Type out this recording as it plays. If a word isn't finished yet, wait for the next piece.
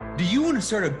Do you want to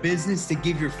start a business to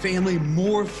give your family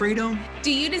more freedom?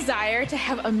 Do you desire to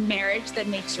have a marriage that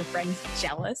makes your friends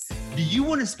jealous? Do you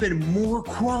want to spend more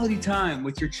quality time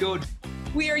with your children?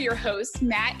 We are your hosts,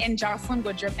 Matt and Jocelyn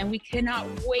Woodruff, and we cannot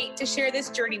wait to share this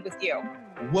journey with you.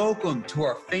 Welcome to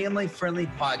our family-friendly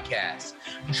podcast.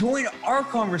 Join our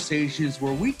conversations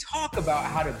where we talk about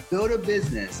how to build a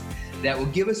business that will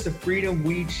give us the freedom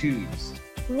we choose.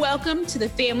 Welcome to the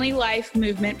Family Life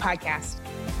Movement Podcast.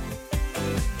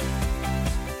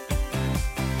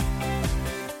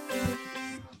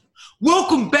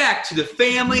 Welcome back to the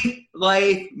Family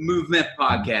Life Movement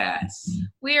Podcast.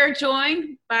 We are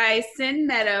joined by Cyn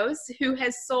Meadows, who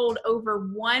has sold over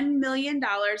 $1 million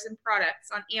in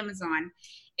products on Amazon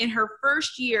in her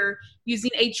first year using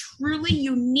a truly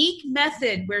unique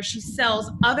method where she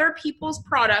sells other people's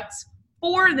products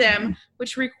for them,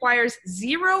 which requires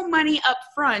zero money up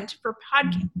front for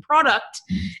product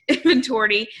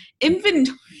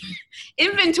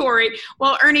inventory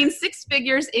while earning six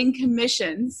figures in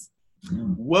commissions.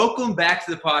 Welcome back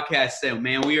to the podcast, Cyn.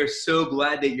 Man, we are so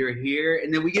glad that you're here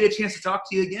and that we get a chance to talk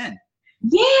to you again.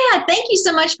 Yeah, thank you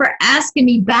so much for asking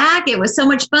me back. It was so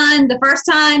much fun the first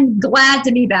time. Glad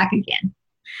to be back again.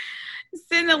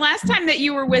 Cyn, the last time that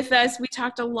you were with us, we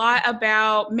talked a lot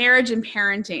about marriage and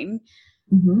parenting.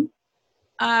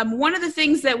 Mm-hmm. One of the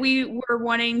things that we were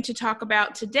wanting to talk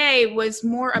about today was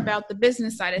more about the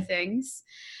business side of things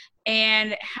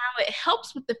and how it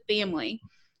helps with the family.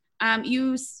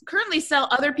 You currently sell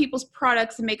other people's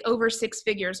products and make over six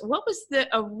figures. What was the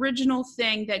original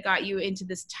thing that got you into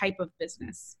this type of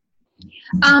business?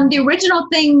 The original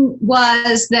thing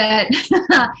was that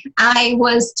I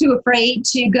was too afraid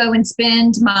to go and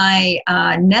spend my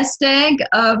nest egg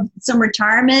of some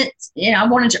retirement. You know, I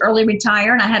wanted to early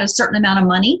retire, and I had a certain amount of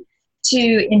money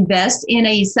to invest in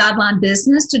a sideline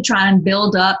business to try and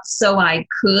build up so I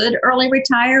could early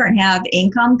retire and have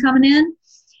income coming in.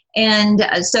 And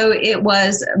so it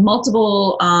was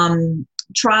multiple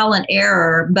trial and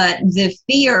error, but the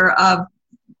fear of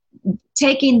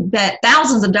taking that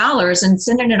thousands of dollars and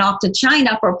sending it off to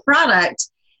China for a product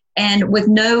and with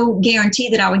no guarantee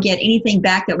that I would get anything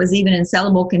back that was even in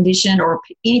sellable condition or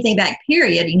anything back,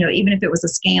 period, you know, even if it was a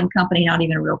scam company, not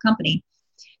even a real company.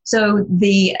 So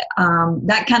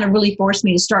that kind of really forced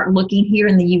me to start looking here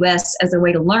in the U.S. as a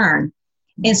way to learn.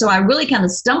 And so I really kind of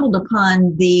stumbled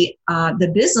upon the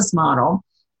business model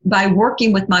by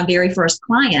working with my very first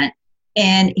client.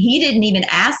 And he didn't even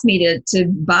ask me to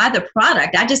buy the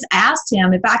product. I just asked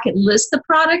him if I could list the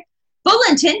product, full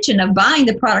intention of buying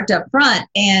the product up front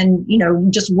and, you know,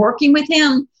 just working with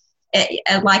him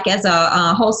like as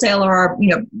a wholesaler or, you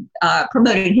know,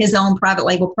 promoting his own private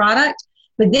label product.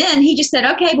 But then he just said,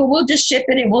 okay, well, we'll just ship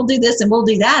it and we'll do this and we'll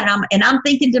do that. And I'm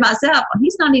thinking to myself, well,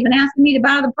 he's not even asking me to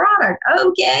buy the product.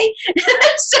 Okay.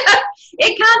 So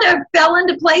it kind of fell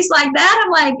into place like that.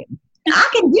 I'm like, I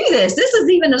can do this. This is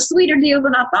even a sweeter deal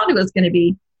than I thought it was going to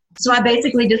be. So I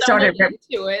basically just started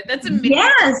into it. That's amazing.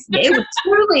 Yes, it was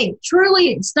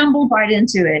truly stumbled right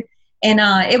into it. And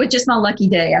it was just my lucky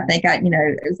day. I think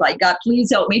it was like, God, please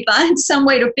help me find some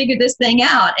way to figure this thing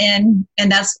out. And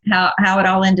that's how it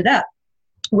all ended up.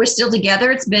 We're still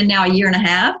together. It's been now a year and a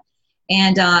half.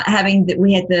 And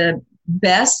we had the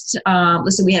best,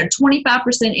 we had a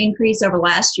 25% increase over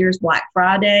last year's Black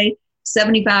Friday,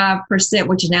 75%,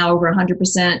 which is now over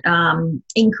 100%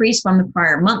 increase from the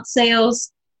prior month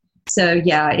sales. So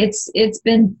yeah, it's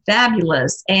been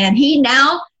fabulous. And he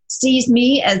now sees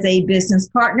me as a business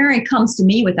partner and comes to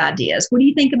me with ideas. What do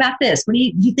you think about this? What do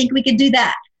you think we could do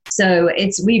that? So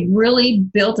we've really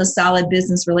built a solid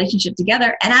business relationship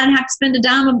together, and I didn't have to spend a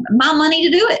dime of my money to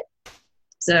do it.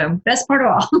 So best part of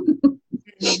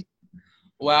all.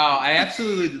 Wow, I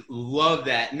absolutely love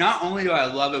that. Not only do I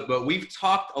love it, but we've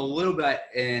talked a little bit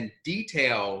in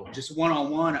detail, just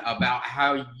one-on-one, about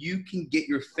how you can get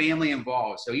your family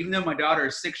involved. So even though my daughter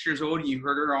is 6 years old, and you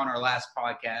heard her on our last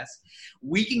podcast,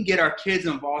 we can get our kids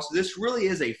involved. So this really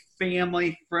is a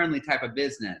family-friendly type of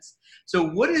business. So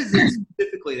what is it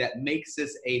specifically that makes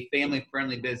this a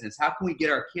family-friendly business? How can we get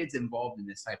our kids involved in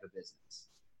this type of business?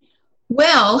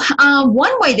 Well,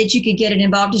 one way that you could get it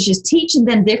involved is just teaching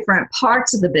them different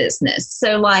parts of the business.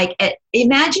 So like,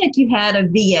 imagine if you had a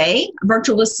VA,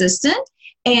 virtual assistant,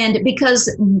 and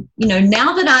because, you know,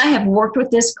 now that I have worked with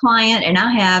this client and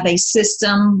I have a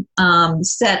system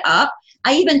set up,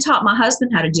 I even taught my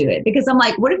husband how to do it because I'm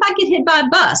like, what if I get hit by a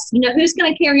bus? You know, who's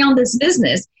going to carry on this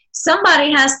business?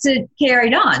 Somebody has to carry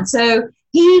it on. So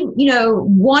he, you know,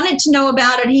 wanted to know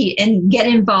about it and get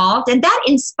involved. And that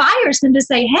inspires him to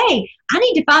say, hey, I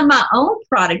need to find my own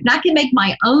product and I can make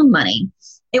my own money.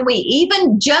 And we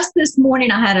even just this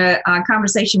morning, I had a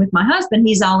conversation with my husband.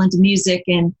 He's all into music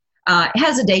and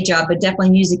has a day job, but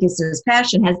definitely music is his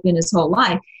passion, has been his whole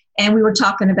life. And we were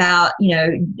talking about,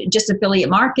 just affiliate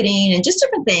marketing and just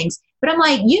different things. But I'm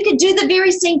like, you could do the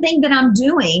very same thing that I'm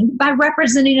doing by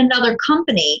representing another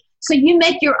company. So you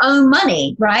make your own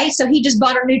money, right? So he just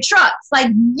bought a new truck. It's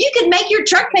like you can make your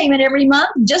truck payment every month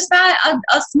just by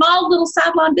a small little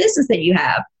sideline business that you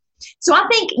have. So I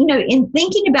think, in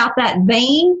thinking about that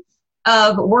vein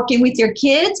of working with your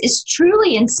kids is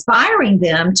truly inspiring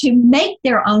them to make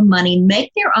their own money,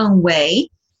 make their own way.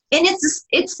 And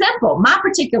it's simple. My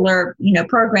particular,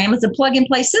 program is a plug and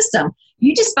play system.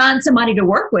 You just find somebody to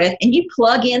work with and you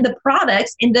plug in the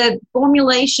products, and the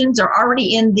formulations are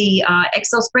already in the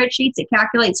Excel spreadsheets. It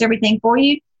calculates everything for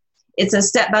you. It's a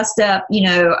step-by-step,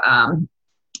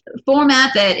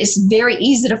 format that is very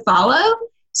easy to follow.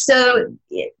 So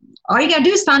all you got to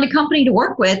do is find a company to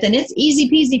work with, and it's easy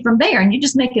peasy from there, and you're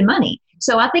just making money.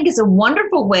 So I think it's a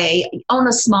wonderful way on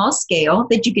a small scale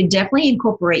that you can definitely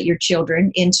incorporate your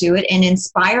children into it and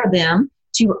inspire them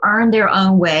to earn their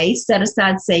own way, set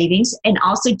aside savings, and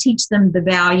also teach them the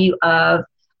value of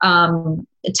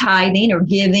tithing or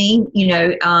giving,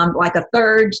 like a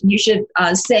third you should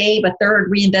save, a third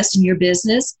reinvest in your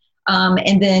business.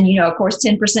 And then, of course,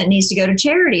 10% needs to go to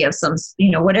charity of some,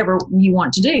 whatever you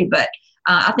want to do. But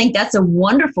I think that's a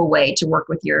wonderful way to work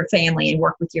with your family and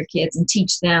work with your kids and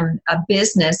teach them a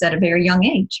business at a very young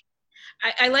age.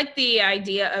 I like the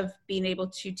idea of being able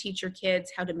to teach your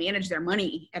kids how to manage their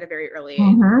money at a very early age.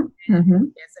 Mm-hmm. Mm-hmm.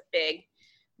 It's a big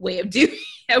way of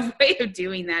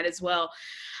doing that as well.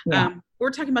 Yeah.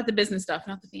 We're talking about the business stuff,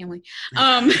 not the family.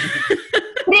 But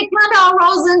it kind of all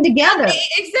rolls in together.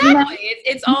 Exactly.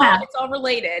 It's all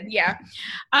related. Yeah.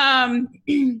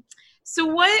 So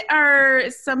what are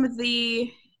some of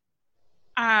the,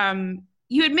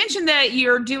 you had mentioned that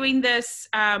you're doing this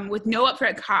with no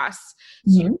upfront costs.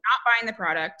 So you're not buying the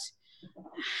product.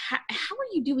 How are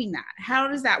you doing that? How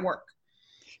does that work?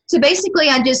 So basically,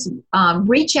 I just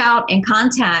reach out and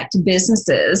contact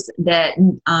businesses that,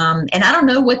 and I don't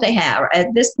know what they have.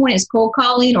 At this point, it's cold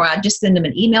calling, or I just send them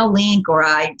an email link, or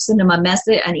I send them an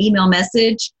email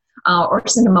message, or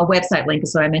send them a website link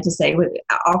is what I meant to say, with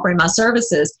offering my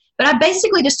services. But I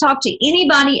basically just talk to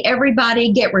anybody,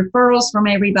 everybody, get referrals from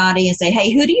everybody, and say,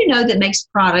 hey, who do you know that makes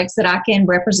products that I can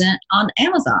represent on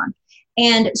Amazon?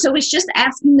 And so it's just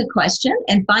asking the question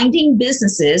and finding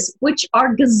businesses, which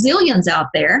are gazillions out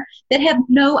there, that have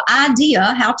no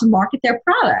idea how to market their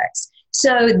products.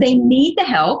 So they need the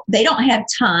help. They don't have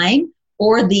time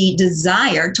or the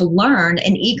desire to learn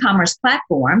an e-commerce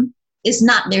platform. It's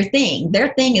not their thing.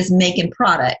 Their thing is making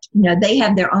product. They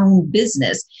have their own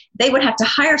business. They would have to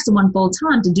hire someone full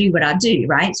time to do what I do,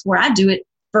 right? So where I do it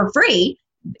for free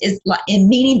is like, in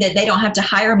meaning that they don't have to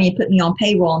hire me and put me on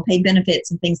payroll and pay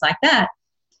benefits and things like that.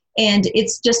 And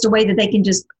it's just a way that they can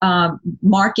just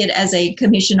market as a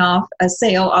commission off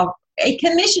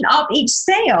each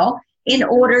sale in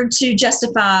order to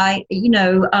justify,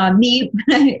 me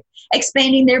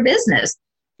expanding their business.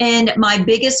 And my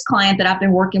biggest client that I've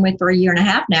been working with for a year and a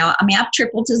half now, I've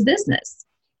tripled his business.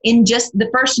 In just the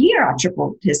first year, I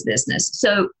tripled his business.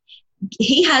 So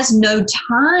he has no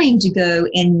time to go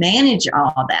and manage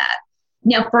all that.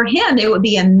 Now, for him, it would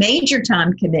be a major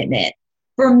time commitment.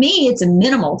 For me, it's a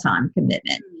minimal time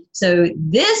commitment. So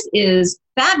this is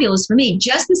fabulous for me.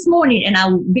 Just this morning,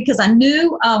 because I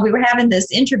knew we were having this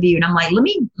interview, and I'm like, let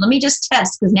me just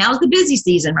test, because now's the busy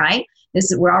season, right?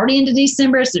 We're already into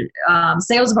December, so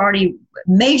sales have already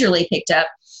majorly picked up.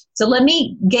 So let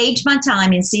me gauge my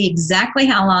time and see exactly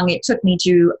how long it took me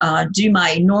to do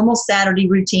my normal Saturday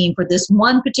routine for this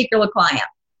one particular client.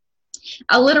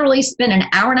 I literally spent an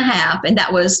hour and a half, and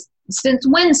that was since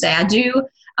Wednesday.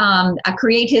 I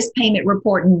create his payment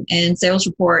report and sales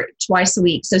report twice a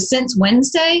week. So since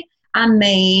Wednesday, I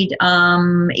made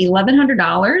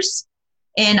 $1,100,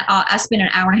 and I spent an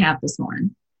hour and a half this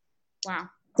morning. Wow.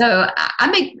 So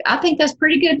I think that's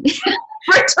pretty good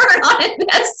return on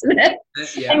investment.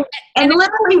 Yeah. And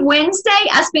literally Wednesday,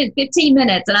 I spent 15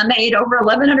 minutes and I made over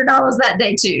 $1,100 that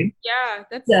day too. Yeah,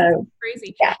 that's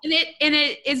crazy. Yeah. And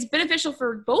it is beneficial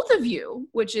for both of you,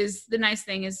 which is the nice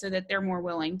thing, is so that they're more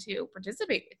willing to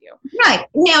participate with you. Right.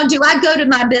 Now, do I go to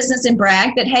my business and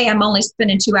brag that, hey, I'm only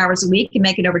spending 2 hours a week and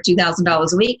making over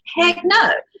 $2,000 a week? Heck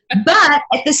no. But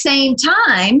at the same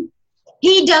time,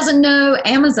 he doesn't know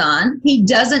Amazon. He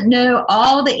doesn't know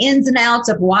all the ins and outs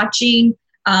of watching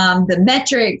the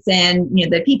metrics and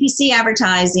the PPC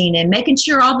advertising and making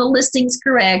sure all the listings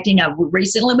correct.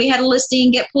 Recently we had a listing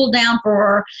get pulled down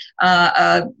for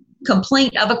a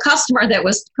complaint of a customer that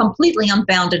was completely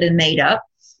unfounded and made up.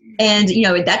 And,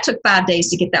 that took 5 days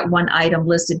to get that one item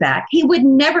listed back. He would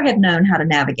never have known how to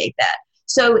navigate that.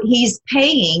 So he's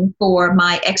paying for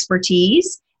my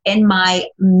expertise and my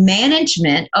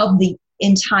management of the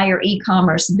entire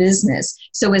e-commerce business.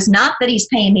 So it's not that he's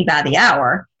paying me by the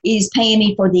hour. He's paying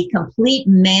me for the complete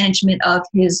management of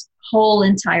his whole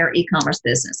entire e-commerce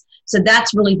business. So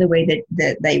that's really the way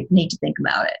that they need to think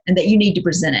about it and that you need to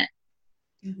present it.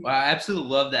 Well, I absolutely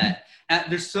love that.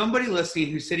 There's somebody listening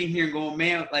who's sitting here and going,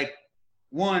 man, like,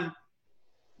 one,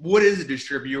 what is a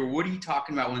distributor? What are you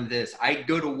talking about when this? I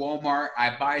go to Walmart,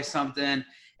 I buy something,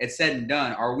 it's said and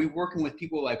done. Are we working with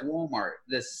people like Walmart?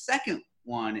 The second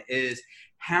one is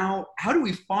how do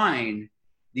we find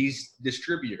these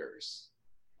distributors?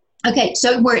 Okay,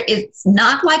 so it's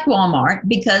not like Walmart,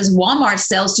 because Walmart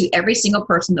sells to every single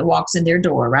person that walks in their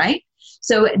door, right?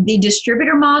 So the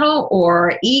distributor model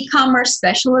or e-commerce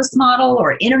specialist model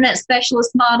or internet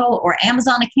specialist model or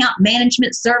Amazon account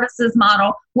management services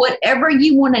model, whatever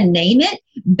you want to name it,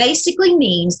 basically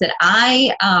means that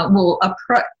I will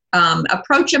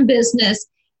approach a business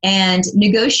and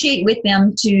negotiate with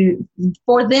them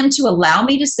for them to allow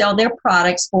me to sell their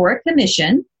products for a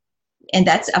commission. And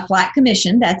that's a flat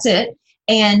commission, that's it.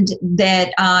 And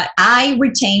that I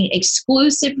retain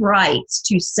exclusive rights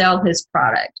to sell his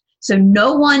product. So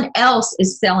no one else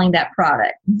is selling that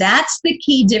product. That's the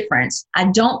key difference. I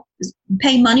don't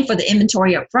pay money for the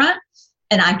inventory up front,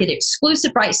 and I get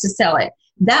exclusive rights to sell it.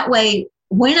 That way,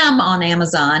 when I'm on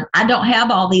Amazon, I don't have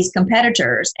all these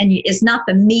competitors, and it's not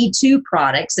the Me Too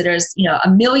products that there's a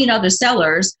million other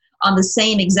sellers on the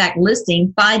same exact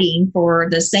listing fighting for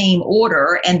the same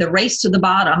order and the race to the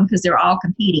bottom because they're all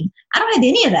competing. I don't have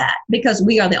any of that because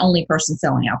we are the only person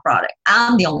selling our product.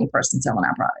 I'm the only person selling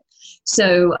our product.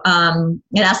 So, and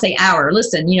I say our,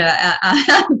 listen,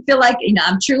 I feel like,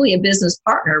 I'm truly a business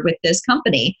partner with this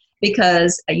company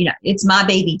because, it's my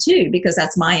baby too, because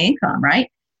that's my income, right?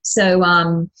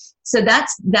 So, so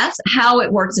that's how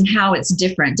it works and how it's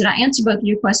different. Did I answer both of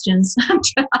your questions?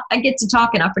 I get to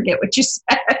talk and I forget what you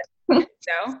said.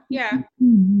 So, yeah,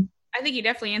 I think you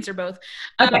definitely answer both.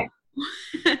 Okay.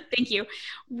 Thank you.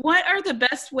 What are the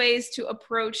best ways to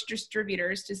approach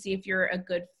distributors to see if you're a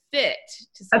good fit?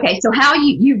 Okay, so how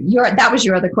that was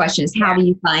your other question, is how do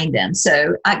you find them?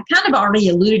 So I kind of already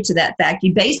alluded to that fact.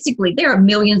 There are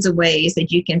millions of ways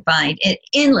that you can find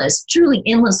truly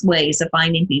endless ways of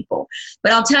finding people.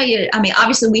 But I'll tell you,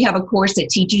 obviously we have a course that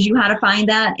teaches you how to find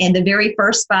that. And the very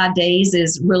first 5 days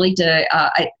is really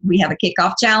we have a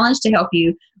kickoff challenge to help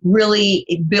you really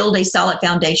build a solid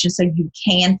foundation so you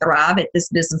can thrive at this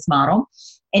business model.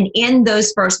 And in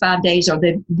those first 5 days are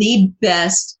the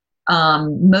best,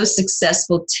 most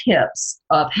successful tips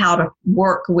of how to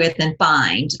work with and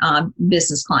find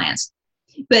business clients.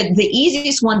 But the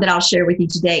easiest one that I'll share with you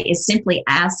today is simply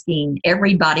asking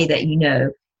everybody that you know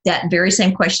that very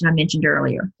same question I mentioned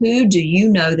earlier. Who do you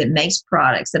know that makes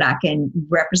products that I can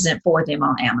represent for them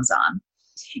on Amazon?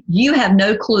 You have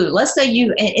no clue. Let's say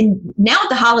and now at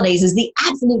the holidays is the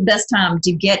absolute best time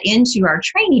to get into our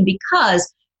training,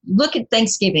 because look at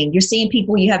Thanksgiving. You're seeing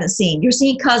people you haven't seen. You're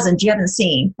seeing cousins you haven't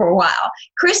seen for a while.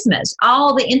 Christmas,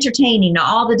 all the entertaining,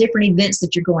 all the different events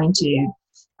that you're going to,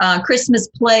 Christmas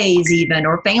plays even,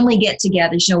 or family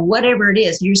get-togethers, whatever it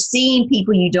is, you're seeing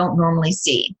people you don't normally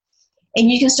see. And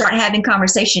you can start having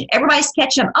conversation. Everybody's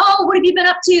catching up. Oh, what have you been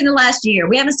up to in the last year?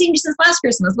 We haven't seen you since last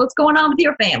Christmas. What's going on with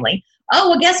your family? Oh,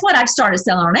 well, guess what? I've started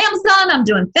selling on Amazon. I'm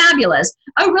doing fabulous.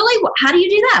 Oh, really? How do you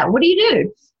do that? What do you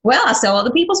do? Well, I sell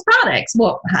other people's products.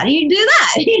 Well, how do you do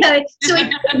that? So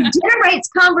it generates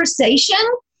conversation,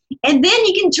 and then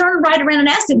you can turn right around and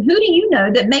ask them, who do you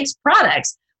know that makes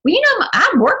products? Well,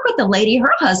 I work with a lady,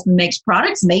 her husband makes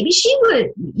products. Maybe she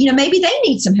would, maybe they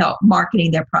need some help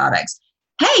marketing their products.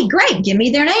 Hey, great, give me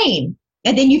their name.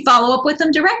 And then you follow up with them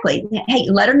directly. Hey,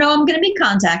 let her know I'm going to be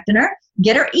contacting her.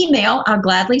 Get her email. I'll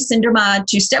gladly send her my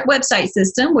 2-step website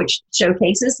system, which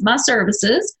showcases my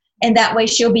services. And that way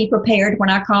she'll be prepared when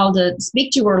I call to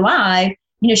speak to her live.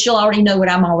 She'll already know what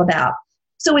I'm all about.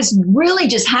 So it's really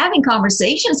just having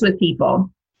conversations with people.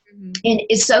 Mm-hmm. And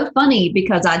it's so funny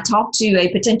because I talked to a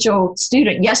potential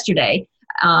student yesterday.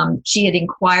 She had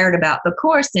inquired about the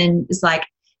course, and it's like,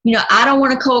 I don't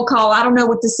want to cold call. I don't know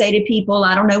what to say to people.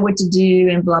 I don't know what to do,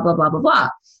 and blah, blah, blah, blah, blah.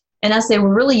 And I say, well,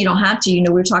 really, you don't have to.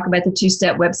 We're talking about the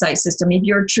 2-step website system. If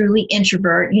you're a truly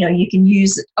introvert, you can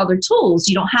use other tools.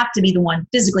 You don't have to be the one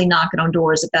physically knocking on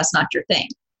doors if that's not your thing.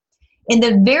 In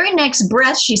the very next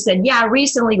breath, she said, yeah, I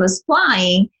recently was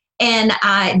flying, and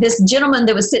this gentleman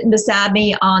that was sitting beside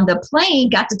me on the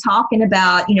plane got to talking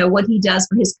about, what he does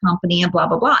for his company and blah,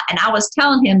 blah, blah. And I was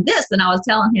telling him this and I was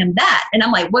telling him that. And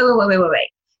I'm like, wait.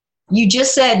 You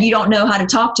just said you don't know how to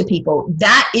talk to people.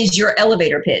 That is your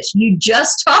elevator pitch. You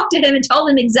just talked to him and told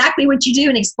him exactly what you do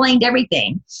and explained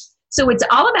everything. So it's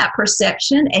all about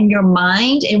perception and your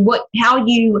mind and how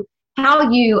you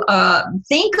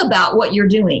think about what you're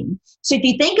doing. So if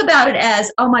you think about it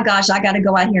as, oh my gosh, I got to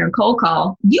go out here and cold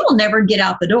call, you will never get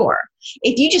out the door.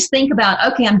 If you just think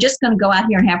about, okay, I'm just going to go out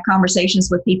here and have conversations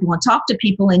with people and talk to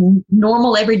people in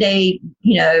normal, everyday,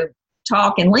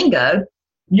 talk and lingo,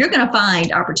 you're going to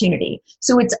find opportunity.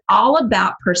 So it's all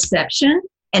about perception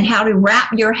and how to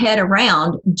wrap your head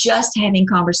around just having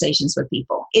conversations with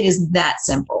people. It is that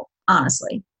simple,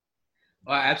 honestly.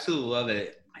 Well, I absolutely love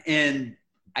it. And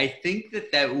I think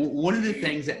that one of the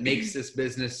things that makes this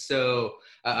business so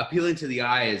appealing to the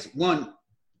eye is, one,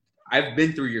 I've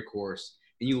been through your course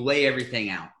and you lay everything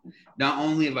out. Not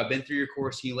only have I been through your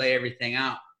course and you lay everything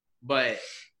out, but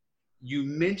you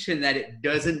mentioned that it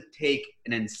doesn't take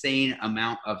an insane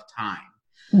amount of time.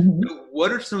 Mm-hmm. So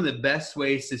what are some of the best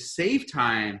ways to save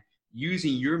time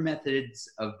using your methods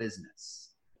of business?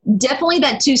 Definitely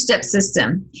that two-step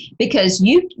system, because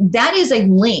that is a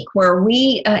link where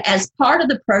we, as part of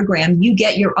the program, you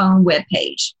get your own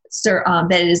webpage. So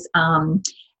that is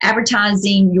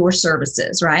advertising your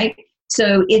services, right?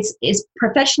 So it's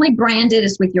professionally branded.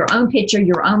 It's with your own picture,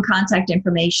 your own contact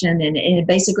information, and it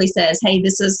basically says, hey,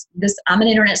 this. I'm an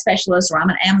internet specialist, or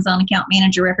I'm an Amazon account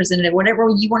manager representative, whatever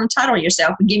you want to title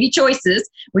yourself. We give you choices.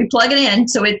 We plug it in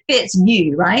so it fits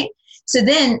you, right? So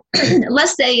then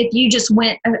let's say if you just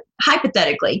went,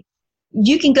 hypothetically,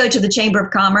 you can go to the Chamber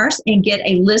of Commerce and get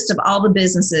a list of all the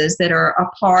businesses that are a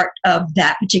part of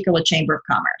that particular Chamber of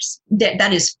Commerce.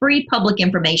 That is free public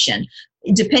information.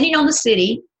 Depending on the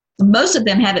city, most of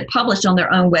them have it published on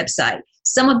their own website.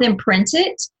 Some of them print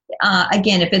it.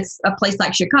 Again, if it's a place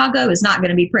like Chicago, it's not going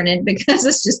to be printed because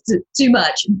it's just too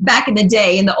much. Back in the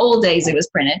day, in the old days, it was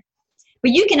printed.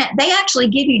 But they actually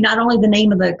give you not only the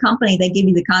name of the company, they give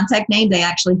you the contact name, they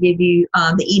actually give you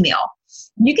the email.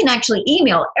 You can actually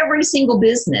email every single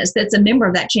business that's a member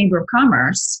of that Chamber of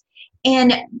Commerce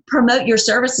and promote your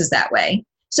services that way.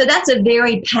 So that's a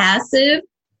very passive,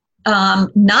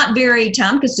 not very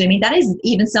time consuming. That is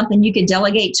even something you could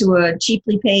delegate to a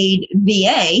cheaply paid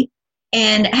VA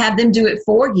and have them do it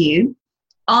for you.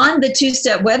 On the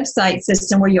two-step website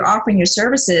system where you're offering your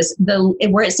services,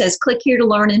 where it says click here to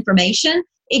learn information,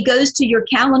 it goes to your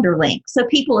calendar link. So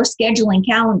people are scheduling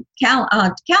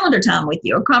calendar time with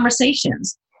you or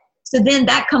conversations. So then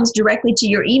that comes directly to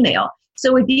your email.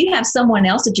 So if you have someone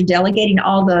else that you're delegating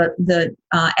all the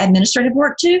administrative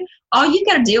work to, all you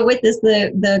got to deal with is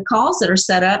the calls that are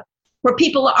set up where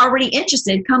people are already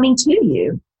interested coming to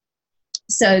you.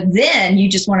 So then you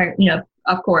just want to,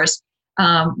 of course,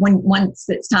 once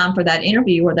it's time for that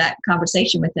interview or that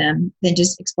conversation with them, then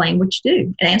just explain what you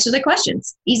do and answer their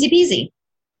questions. Easy peasy.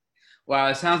 Wow,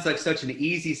 it sounds like such an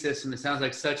easy system. It sounds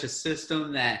like such a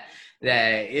system that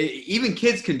even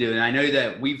kids can do. And I know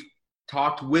that we've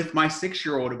talked with my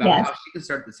 6-year-old about how she can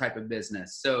start this type of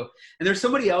business. So, and there's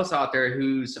somebody else out there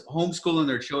who's homeschooling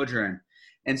their children.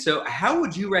 And so how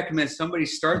would you recommend somebody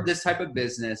start this type of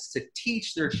business to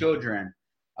teach their children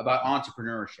about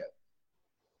entrepreneurship?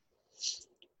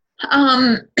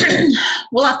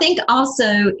 Well, I think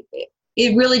also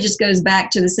it really just goes back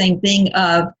to the same thing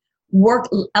of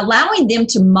allowing them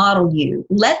to model you.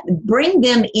 Bring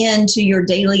them into your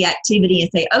daily activity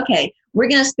and say, okay, we're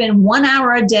going to spend 1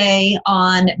 hour a day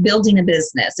on building a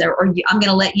business, or I'm going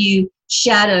to let you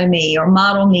shadow me or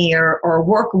model me or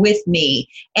work with me,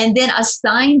 and then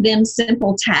assign them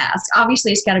simple tasks.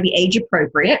 Obviously, it's got to be age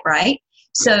appropriate, right?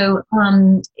 So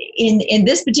in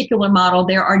this particular model,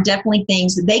 there are definitely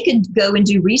things that they could go and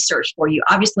do research for you.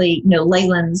 Obviously,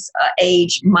 Laylan's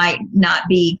age might not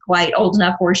be quite old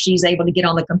enough where she's able to get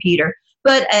on the computer,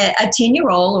 but a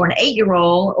 10-year-old or an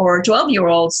 8-year-old or a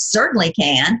 12-year-old certainly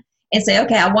can, and say,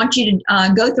 okay, I want you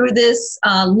to go through this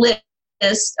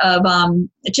list of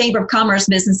the Chamber of Commerce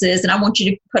businesses, and I want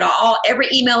you to put every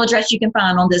email address you can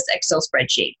find on this Excel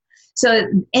spreadsheet. So,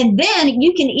 and then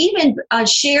you can even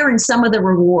share in some of the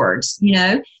rewards,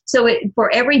 So for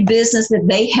every business that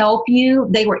they help you,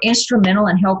 they were instrumental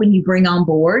in helping you bring on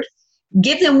board,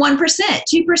 give them 1%,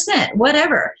 2%,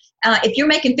 whatever. If you're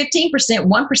making 15%,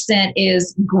 1%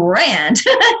 is grand.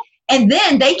 And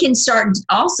then they can start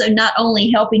also not only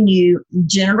helping you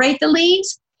generate the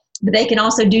leads, but they can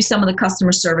also do some of the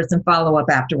customer service and follow up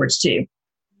afterwards too.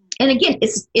 And again,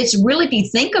 it's really, if you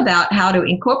think about how to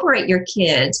incorporate your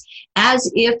kids as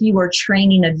if you were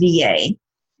training a VA,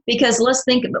 because let's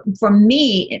think, for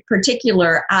me in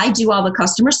particular, I do all the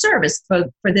customer service for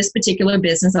this particular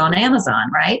business on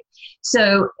Amazon, right?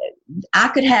 So I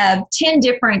could have 10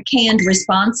 different canned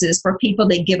responses for people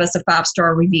that give us a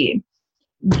 5-star review.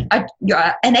 An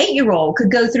 8-year-old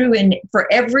could go through and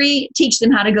teach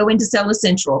them how to go into Seller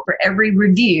Central. For every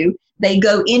review, they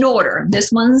go in order.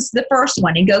 This one's the first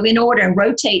one, and go in order and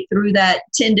rotate through that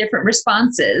 10 different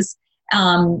responses,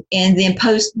 and then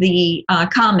post the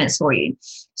comments for you.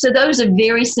 So those are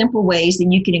very simple ways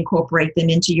that you can incorporate them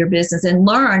into your business and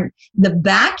learn the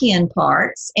back end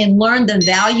parts and learn the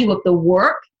value of the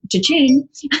work. Cha-ching.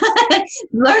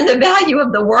 Learn the value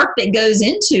of the work that goes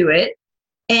into it.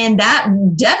 And that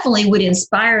definitely would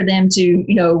inspire them to,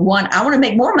 I want to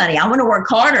make more money. I want to work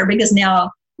harder, because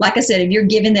now, like I said, if you're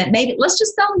giving them, maybe let's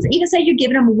just even say you're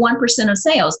giving them 1% of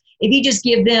sales. If you just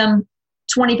give them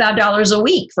 $25 a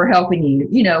week for helping you,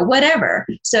 whatever.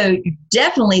 So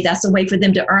definitely that's a way for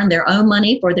them to earn their own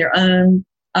money for their own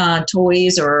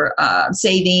toys or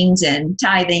savings and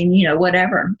tithing,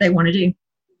 whatever they want to do.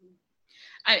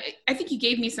 I think you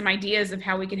gave me some ideas of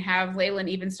how we can have Leyland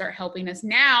even start helping us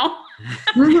now.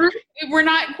 Mm-hmm. We're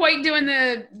not quite doing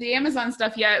the Amazon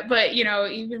stuff yet, but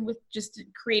even with just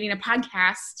creating a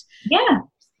podcast,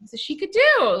 so she could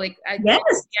do like yes.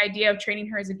 The idea of training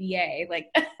her as a VA, like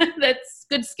that's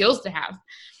good skills to have.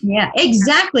 Yeah,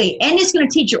 exactly. And it's going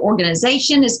to teach your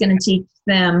organization. It's going to teach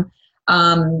them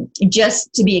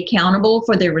just to be accountable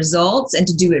for their results and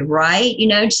to do it right,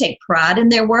 to take pride in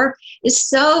their work. Is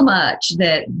so much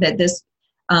that this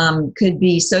could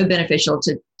be so beneficial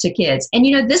to kids. And,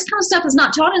 this kind of stuff is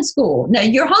not taught in school. Now,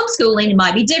 your homeschooling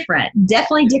might be different,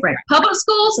 definitely different. Public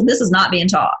schools, this is not being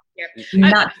taught.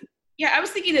 Yep. I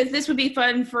was thinking that this would be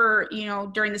fun for,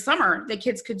 during the summer, the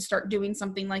kids could start doing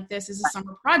something like this as a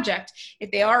summer project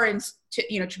if they are in,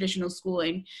 traditional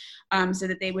schooling, so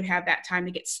that they would have that time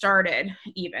to get started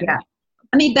even. Yeah.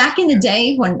 I mean, back in the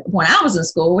day when I was in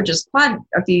school, which is quite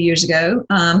a few years ago,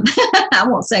 I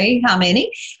won't say how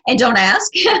many, and don't ask,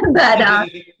 but,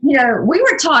 we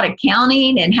were taught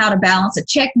accounting and how to balance a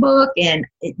checkbook, and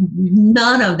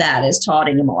none of that is taught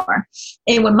anymore.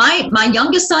 And when my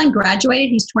youngest son graduated,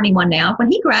 he's 21 now,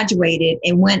 when he graduated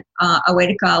and went away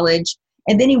to college,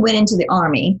 and then he went into the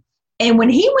Army. And when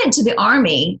he went to the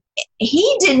Army,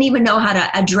 he didn't even know how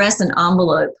to address an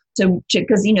envelope.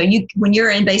 Because when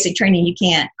you're in basic training, you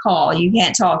can't call, you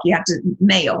can't talk, you have to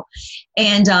mail.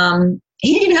 And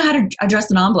he didn't even know how to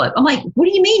address an envelope. I'm like, what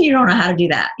do you mean you don't know how to do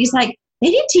that? He's like, they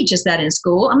didn't teach us that in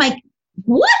school. I'm like,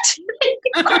 what?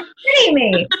 You're kidding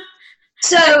me.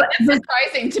 So that's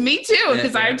surprising to me too,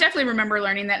 because I definitely remember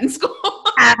learning that in school.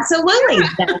 Absolutely.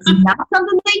 That's not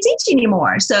something they teach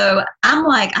anymore. So I'm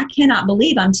like, I cannot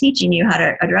believe I'm teaching you how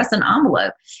to address an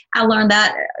envelope. I learned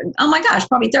that, oh my gosh,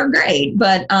 probably 3rd grade.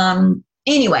 But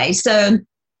anyway, so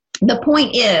the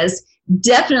point is,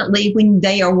 definitely when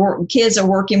kids are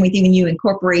working with you and you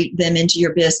incorporate them into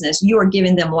your business, you are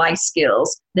giving them life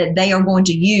skills that they are going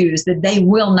to use that they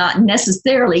will not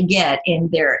necessarily get in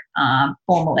their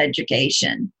formal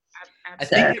education. I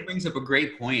think it brings up a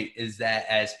great point, is that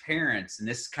as parents, and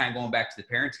this is kind of going back to the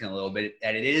parenting a little bit,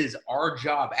 that it is our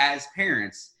job as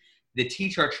parents to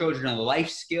teach our children the life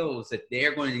skills that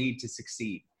they're going to need to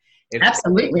succeed. If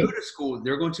Absolutely. they go to school,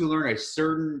 they're going to learn a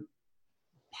certain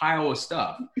pile of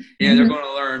stuff. They're going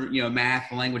to learn,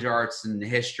 math, language arts, and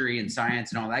history and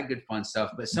science and all that good fun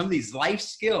stuff. But some of these life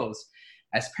skills,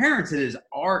 as parents, it is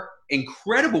our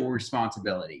incredible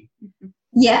responsibility.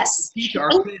 Yes. Teach our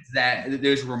kids that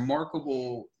there's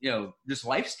remarkable, just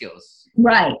life skills.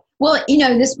 Right. Well,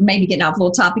 this may be getting off a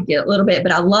little topic a little bit,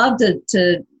 but I love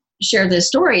to share this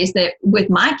story is that with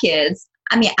my kids,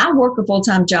 I mean, I work a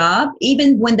full-time job.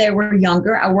 Even when they were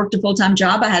younger, I worked a full-time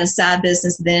job. I had a side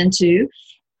business then too.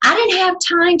 I didn't have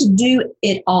time to do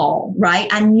it all, right?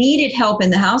 I needed help in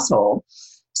the household.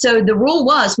 So the rule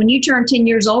was when you turn 10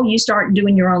 years old, you start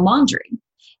doing your own laundry.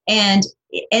 And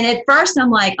at first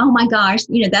I'm like, oh my gosh,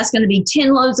 that's going to be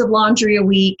 10 loads of laundry a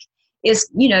week. It's,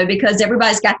 because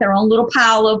everybody's got their own little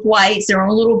pile of whites, their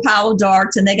own little pile of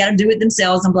darks, and they got to do it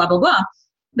themselves and blah, blah, blah.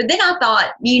 But then I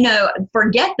thought,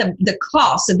 forget the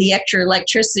cost of the extra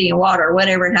electricity and water, or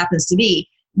whatever it happens to be.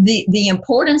 The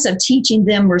importance of teaching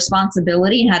them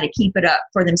responsibility and how to keep it up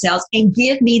for themselves and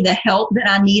give me the help that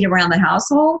I need around the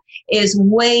household is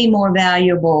way more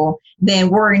valuable than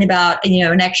worrying about,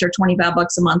 an extra $25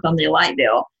 a month on the light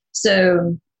bill.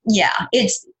 So yeah,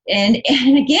 and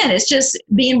again, it's just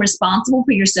being responsible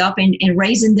for yourself and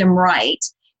raising them right.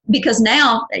 Because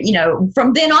now,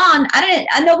 from then on,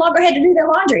 I no longer had to do their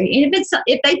laundry. And if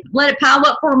they let it pile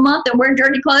up for a month and wear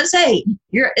dirty clothes, hey,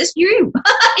 it's you.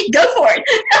 Go for it.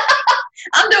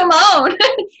 I'm doing my own.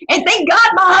 And thank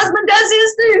God my husband does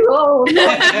his too. Oh,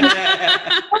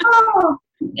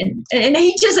 and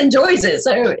he just enjoys it.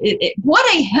 So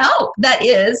what a help that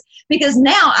is, because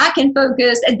now I can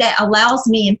focus, and that allows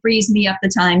me and frees me up the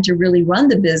time to really run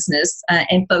the business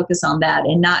and focus on that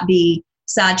and not be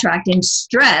sidetracked and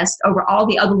stressed over all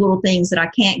the other little things that I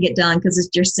can't get done because it's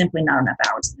just simply not enough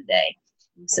hours in the day.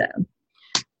 So.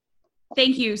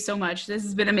 Thank you so much. This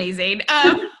has been amazing.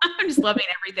 I'm just loving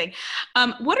everything.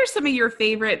 What are some of your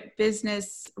favorite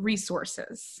business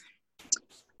resources?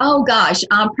 Oh gosh,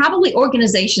 probably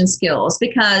organization skills,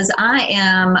 because I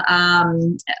am,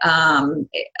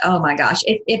 oh my gosh,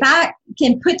 if I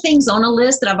can put things on a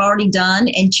list that I've already done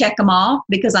and check them off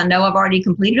because I know I've already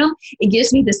completed them, it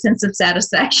gives me the sense of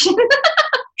satisfaction.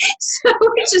 So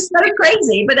it's just so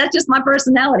crazy, but that's just my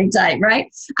personality type,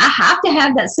 right? I have to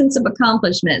have that sense of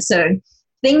accomplishment. So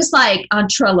things like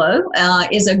Trello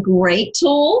is a great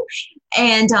tool.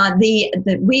 And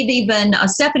we've even,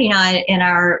 Stephanie and I in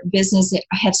our business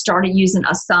have started using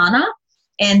Asana.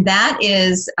 And that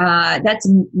is, that's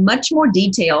much more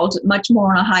detailed, much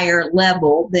more on a higher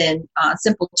level than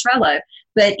simple Trello.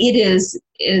 But it is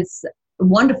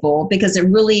wonderful because it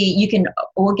really, you can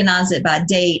organize it by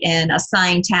date and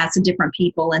assign tasks to different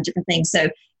people and different things. So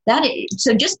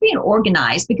so just being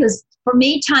organized, because for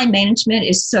me, time management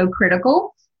is so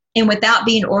critical. And without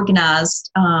being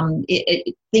organized,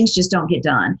 things just don't get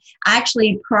done. I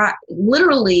actually,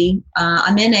 literally,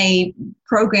 I'm in a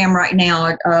program right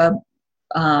now,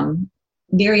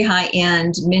 very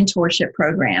high-end mentorship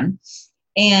program.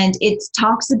 And it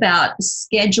talks about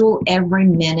schedule every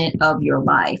minute of your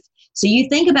life. So you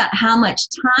think about how much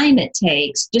time it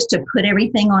takes just to put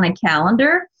everything on a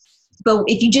calendar. But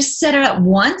if you just set it up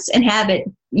once and have it,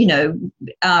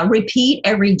 repeat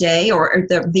every day or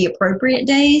the appropriate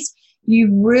days, you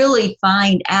really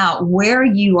find out where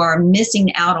you are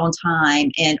missing out on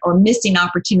time or missing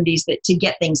opportunities to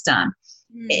get things done.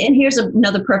 And here's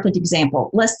another perfect example.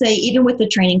 Let's say even with the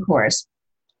training course,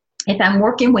 if I'm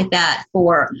working with that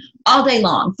for all day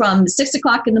long, from 6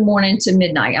 o'clock in the morning to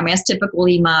midnight, I mean, that's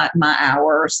typically my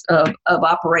hours of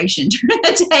operation during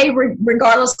the day,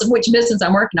 regardless of which business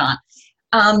I'm working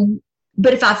on.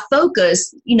 But if I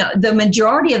focus, the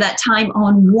majority of that time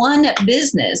on one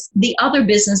business, the other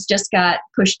business just got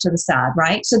pushed to the side,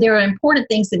 right? So there are important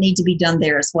things that need to be done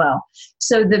there as well.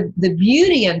 So the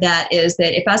beauty of that is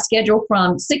that if I schedule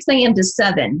from 6 a.m. to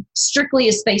 7, strictly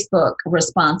is Facebook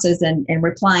responses and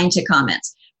replying to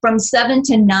comments. From 7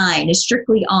 to 9 is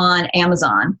strictly on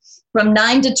Amazon. From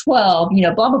 9 to 12,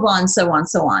 blah, blah, blah, and so on,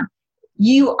 so on.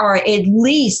 You are at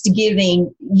least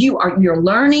you're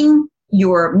learning,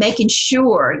 you're making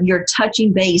sure you're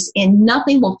touching base, and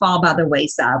nothing will fall by the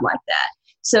wayside like that.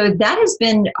 So that has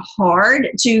been hard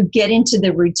to get into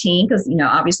the routine because,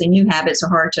 obviously new habits are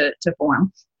hard to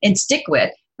form and stick with,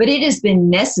 but it has been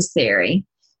necessary.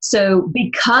 So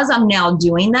because I'm now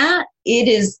doing that, it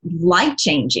is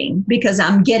life-changing because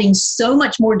I'm getting so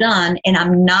much more done and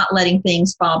I'm not letting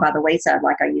things fall by the wayside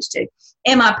like I used to.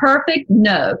 Am I perfect?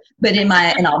 No. But am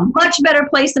I in a much better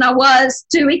place than I was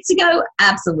 2 weeks ago?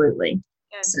 Absolutely.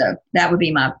 Good. So that would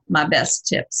be my best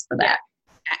tips for that.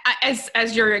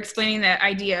 As you're explaining the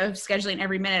idea of scheduling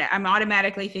every minute, I'm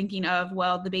automatically thinking of,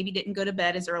 well, the baby didn't go to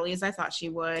bed as early as I thought she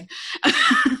would.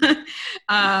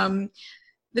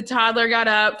 The toddler got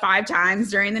up 5 times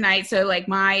during the night. So like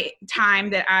my time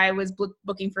that I was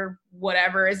booking for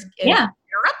whatever is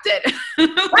interrupted.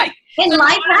 Right. And so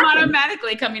life I'm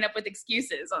automatically coming up with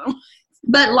excuses.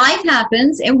 But life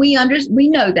happens, and we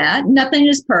know that. Nothing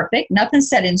is perfect. Nothing's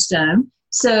set in stone.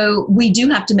 So we do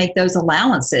have to make those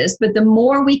allowances. But the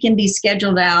more we can be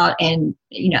scheduled out, and,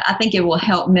 I think it will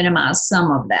help minimize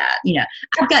some of that.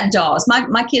 I've got dogs.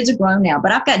 My kids are grown now,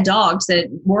 but I've got dogs that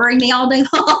worry me all day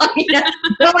long.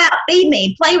 Go out, feed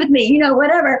me, play with me,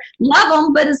 whatever. Love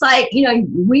them, but it's like,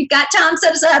 we've got time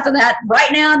set aside for that.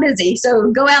 Right now I'm busy.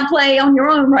 So go out and play on your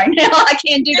own right now. I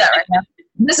can't do that right now.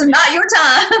 This is not your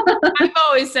time. I've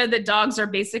always said that dogs are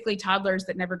basically toddlers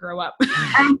that never grow up.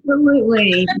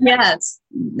 Absolutely. Yes.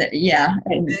 Yeah.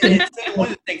 One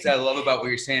of the things I love about what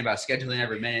you're saying about scheduling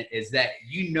every minute is that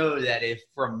that if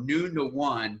from noon to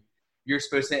 1, you're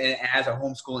supposed to, as a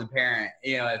homeschooling parent,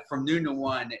 from noon to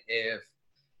 1, if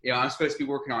I'm supposed to be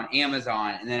working on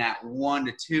Amazon, and then at 1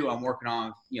 to 2, I'm working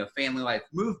on Family Life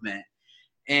Movement,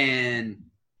 and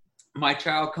my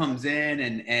child comes in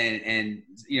and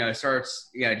starts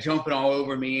jumping all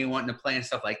over me and wanting to play and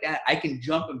stuff like that, I can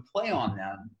jump and play on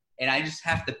them, and I just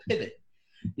have to pivot.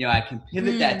 I can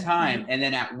pivot that time, and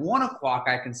then at 1 o'clock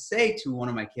I can say to one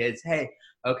of my kids, "Hey,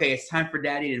 okay, it's time for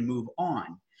Daddy to move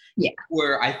on." Yeah.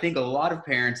 Where I think a lot of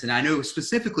parents, and I know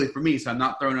specifically for me, so I'm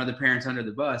not throwing other parents under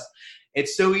the bus,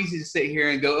 it's so easy to sit here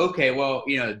and go, okay, well,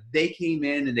 they came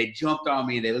in and they jumped on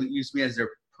me, they used me as their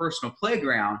personal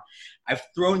playground. I've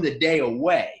thrown the day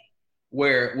away.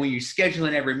 Where when you're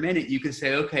scheduling every minute, you can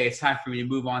say, okay, it's time for me to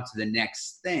move on to the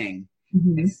next thing,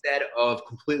 instead of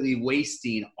completely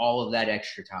wasting all of that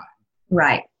extra time.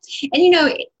 Right.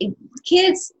 And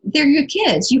kids, they're your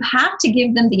kids. You have to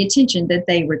give them the attention that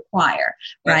they require,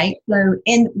 right? So,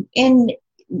 and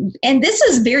this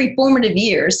is very formative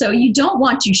years. So you don't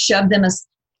want to shove them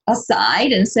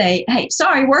aside and say, hey,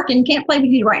 sorry, working, can't play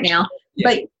with you right now. Yeah.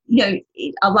 But,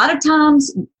 a lot of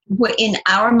times in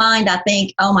our mind, I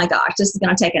think, oh my gosh, this is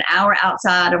going to take an hour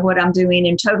outside of what I'm doing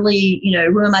and totally,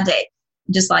 ruin my day,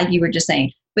 just like you were just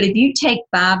saying. But if you take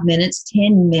 5 minutes,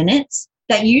 10 minutes,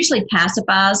 that usually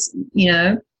pacifies,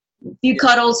 a few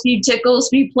cuddles, few tickles,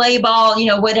 few play ball,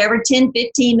 whatever, 10,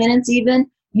 15 minutes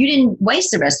even, you didn't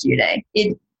waste the rest of your day.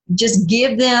 It just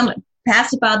give them,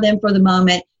 pacify them for the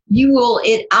moment.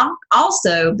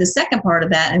 Also, the second part of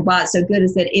that and why it's so good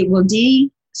is that it will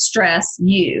de-stress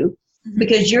you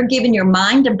because you're giving your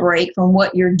mind a break from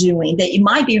what you're doing, that you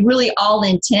might be really all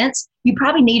intense. You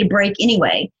probably need a break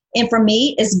anyway. And for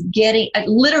me, it's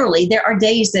literally, there are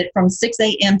days that from 6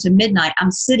 a.m. to midnight, I'm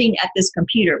sitting at this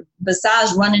computer,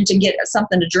 besides running to get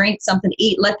something to drink, something to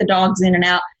eat, let the dogs in and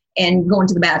out, and going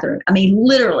to the bathroom. I mean,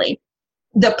 literally,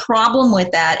 the problem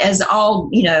with that, as all,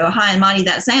 high and mighty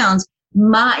that sounds,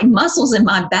 my muscles in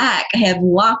my back have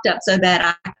locked up so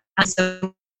bad.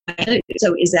 So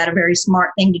is that a very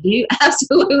smart thing to do?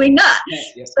 Absolutely not.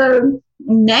 Yeah. So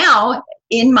now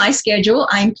in my schedule,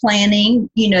 I'm planning,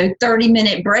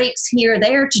 30-minute breaks here or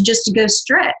there to go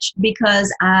stretch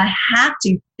because I have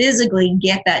to physically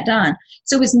get that done.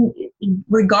 So it's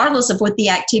regardless of what the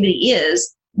activity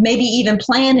is, maybe even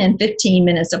plan in 15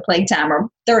 minutes of playtime or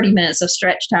 30 minutes of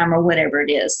stretch time or whatever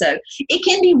it is. So it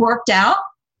can be worked out.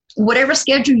 Whatever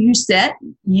schedule you set,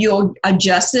 you'll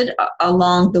adjust it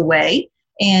along the way.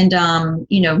 And,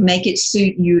 make it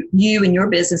suit you and your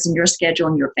business and your schedule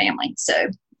and your family. So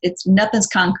nothing's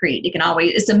concrete.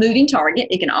 It's a moving target.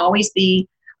 It can always be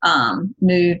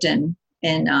moved and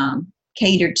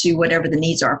catered to whatever the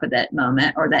needs are for that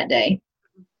moment or that day.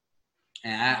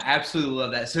 And I absolutely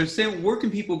love that. So Sam, where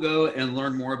can people go and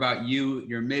learn more about you,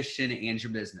 your mission, and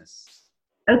your business?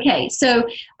 Okay, so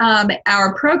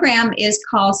our program is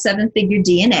called 7-Figure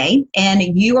DNA, and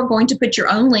you are going to put your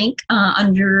own link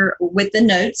with the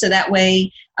notes, so that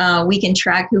way we can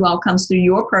track who all comes through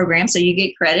your program, so you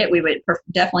get credit. We would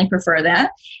definitely prefer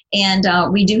that.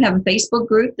 And we do have a Facebook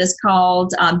group that's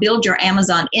called Build Your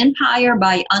Amazon Empire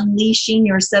by Unleashing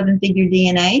Your 7-Figure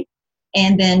DNA.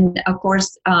 And then, of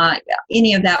course,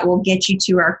 any of that will get you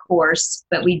to our course,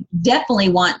 but we definitely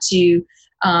want to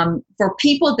for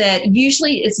people that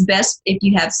usually it's best if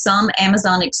you have some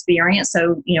Amazon experience.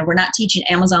 So, we're not teaching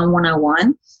Amazon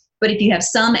 101, but if you have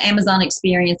some Amazon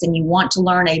experience and you want to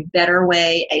learn a better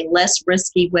way, a less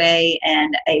risky way,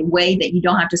 and a way that you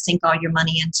don't have to sink all your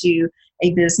money into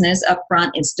a business up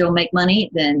front and still make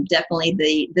money, then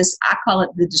definitely I call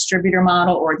it the distributor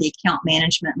model or the account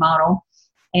management model.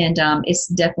 And it's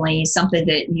definitely something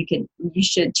that you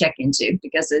should check into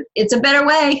because it's a better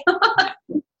way.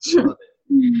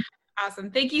 Awesome.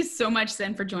 Thank you so much,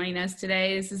 Sin, for joining us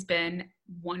today. This has been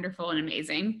wonderful and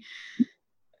amazing.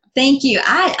 Thank you.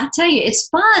 I tell you, it's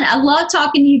fun. I love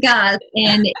talking to you guys.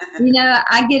 And,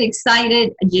 I get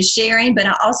excited just sharing, but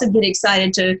I also get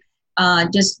excited to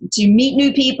meet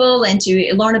new people and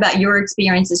to learn about your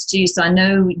experiences too. So I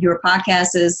know your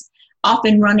podcast is off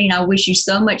and running. I wish you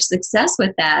so much success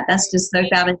with that. That's just so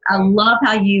fabulous. I love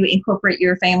how you incorporate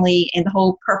your family and the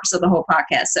whole purpose of the whole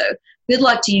podcast. So good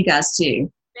luck to you guys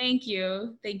too. Thank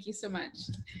you. Thank you so much.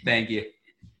 Thank you.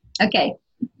 Okay.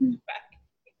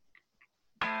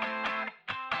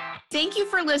 Thank you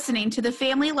for listening to the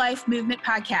Family Life Movement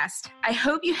podcast. I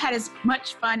hope you had as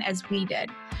much fun as we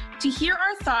did. To hear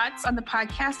our thoughts on the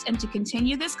podcast and to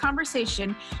continue this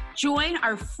conversation, join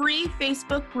our free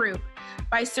Facebook group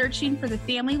by searching for the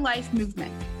Family Life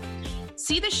Movement.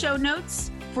 See the show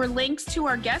notes for links to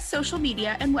our guest social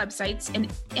media and websites,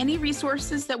 and any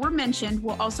resources that were mentioned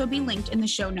will also be linked in the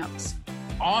show notes.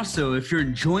 Also, if you're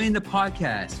enjoying the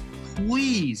podcast,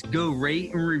 please go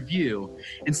rate and review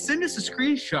and send us a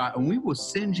screenshot and we will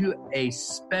send you a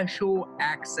special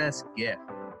access gift.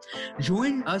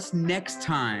 Join us next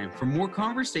time for more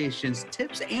conversations,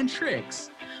 tips, and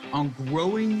tricks on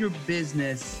growing your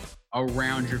business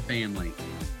around your family.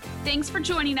 Thanks for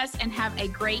joining us and have a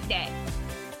great day.